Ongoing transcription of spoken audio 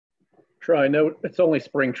Sure, I know it's only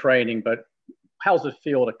spring training, but how's it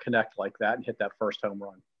feel to connect like that and hit that first home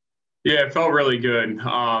run? Yeah, it felt really good.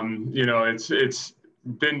 It's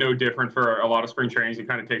been no different for a lot of spring trainings. It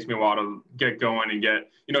kind of takes me a while to get going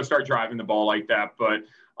and start driving the ball like that. But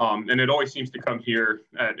and it always seems to come here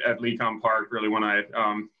at Lecom Park, really, when I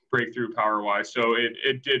break through power wise. So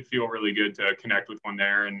it did feel really good to connect with one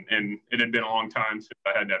there, and it had been a long time since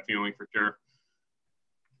I had that feeling for sure.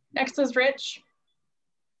 Next is Rich.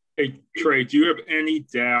 Hey, Trey, do you have any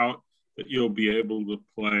doubt that you'll be able to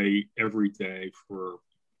play every day for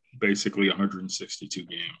basically 162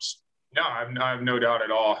 games? No, I have no doubt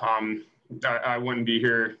at all. I wouldn't be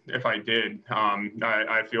here if I did.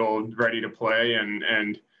 I feel ready to play,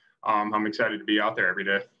 and I'm excited to be out there every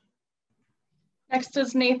day. Next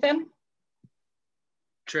is Nathan.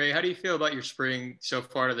 Trey, how do you feel about your spring so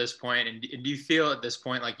far to this point? And do you feel at this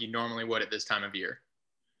point like you normally would at this time of year?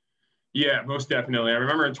 Yeah, most definitely. I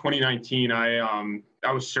remember in 2019, I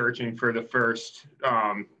was searching for the first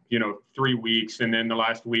 3 weeks, and then the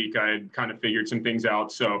last week I had kind of figured some things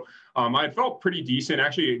out. So I felt pretty decent,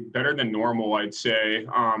 actually better than normal, I'd say.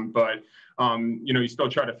 But you still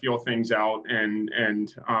try to feel things out,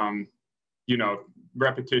 and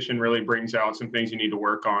repetition really brings out some things you need to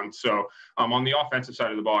work on. So on the offensive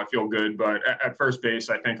side of the ball, I feel good, but at first base,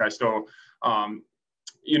 I think I still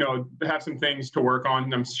have some things to work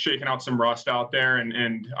on. I'm shaking out some rust out there,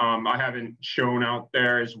 and I haven't shown out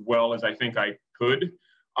there as well as I think I could.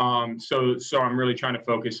 So I'm really trying to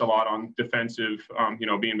focus a lot on defensive,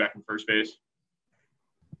 being back in first base.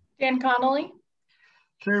 Dan Connolly.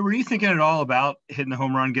 Trey, were you thinking at all about hitting the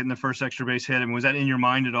home run, getting the first extra base hit? I mean, was that in your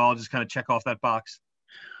mind at all? Just kind of check off that box?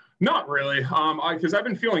 Not really, because I've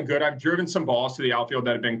been feeling good. I've driven some balls to the outfield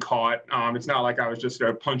that have been caught. It's not like I was just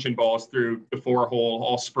punching balls through the 4-hole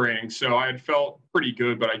all spring. So I had felt pretty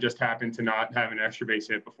good, but I just happened to not have an extra base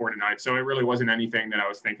hit before tonight. So it really wasn't anything that I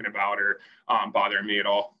was thinking about or bothering me at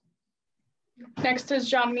all. Next is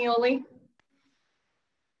John Mealy.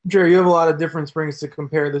 Jerry, you have a lot of different springs to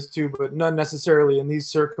compare this to, but not necessarily in these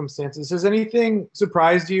circumstances. Has anything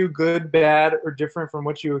surprised you, good, bad, or different from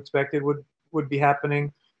what you expected would be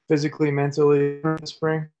happening physically, mentally this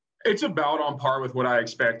spring? It's about on par with what I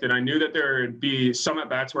expected. I knew that there would be some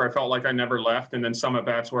at-bats where I felt like I never left, and then some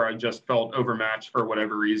at-bats where I just felt overmatched for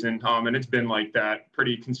whatever reason. And it's been like that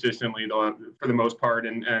pretty consistently for the most part.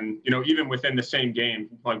 And even within the same game,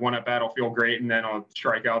 like one at-bat will feel great, and then I'll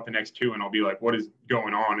strike out the next two, and I'll be like, what is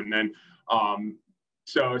going on? And then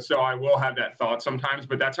so I will have that thought sometimes,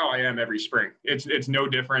 but that's how I am every spring. It's no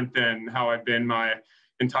different than how I've been my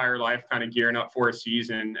entire life, kind of gearing up for a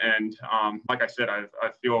season. And like I said, I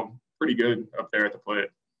feel pretty good up there at the plate.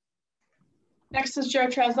 Next is Joe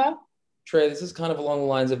Trezza. Trey, this is kind of along the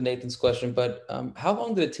lines of Nathan's question, but how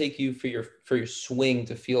long did it take you for your swing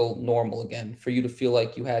to feel normal again, for you to feel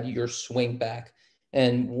like you had your swing back?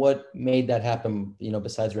 And what made that happen,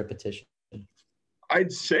 besides repetition? I'd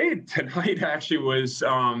say tonight actually was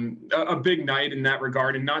a big night in that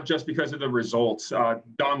regard, and not just because of the results.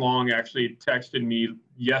 Don Long actually texted me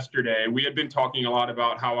yesterday. We had been talking a lot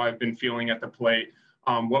about how I've been feeling at the plate,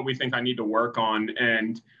 what we think I need to work on,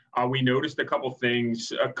 and we noticed a couple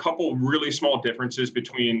things, a couple really small differences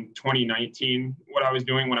between 2019, what I was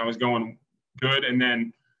doing when I was going good, and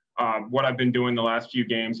then what I've been doing the last few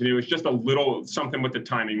games. And it was just a little something with the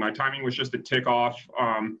timing. My timing was just a tick off.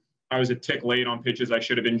 I was a tick late on pitches I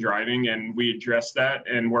should have been driving, and we addressed that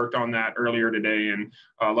and worked on that earlier today. And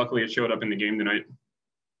luckily it showed up in the game tonight.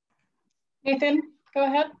 Nathan, go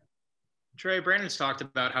ahead. Trey, Brandon's talked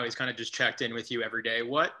about how he's kind of just checked in with you every day.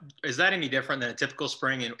 What is that any different than a typical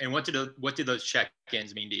spring? And what do those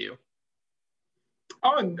check-ins mean to you?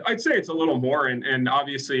 I'd say it's a little more, and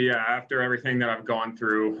obviously after everything that I've gone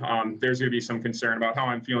through, there's going to be some concern about how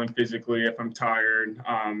I'm feeling physically, if I'm tired,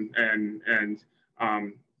 and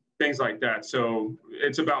things like that. So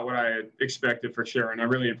it's about what I expected for sure, and I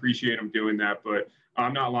really appreciate him doing that. But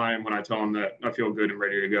I'm not lying when I tell him that I feel good and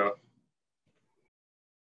ready to go.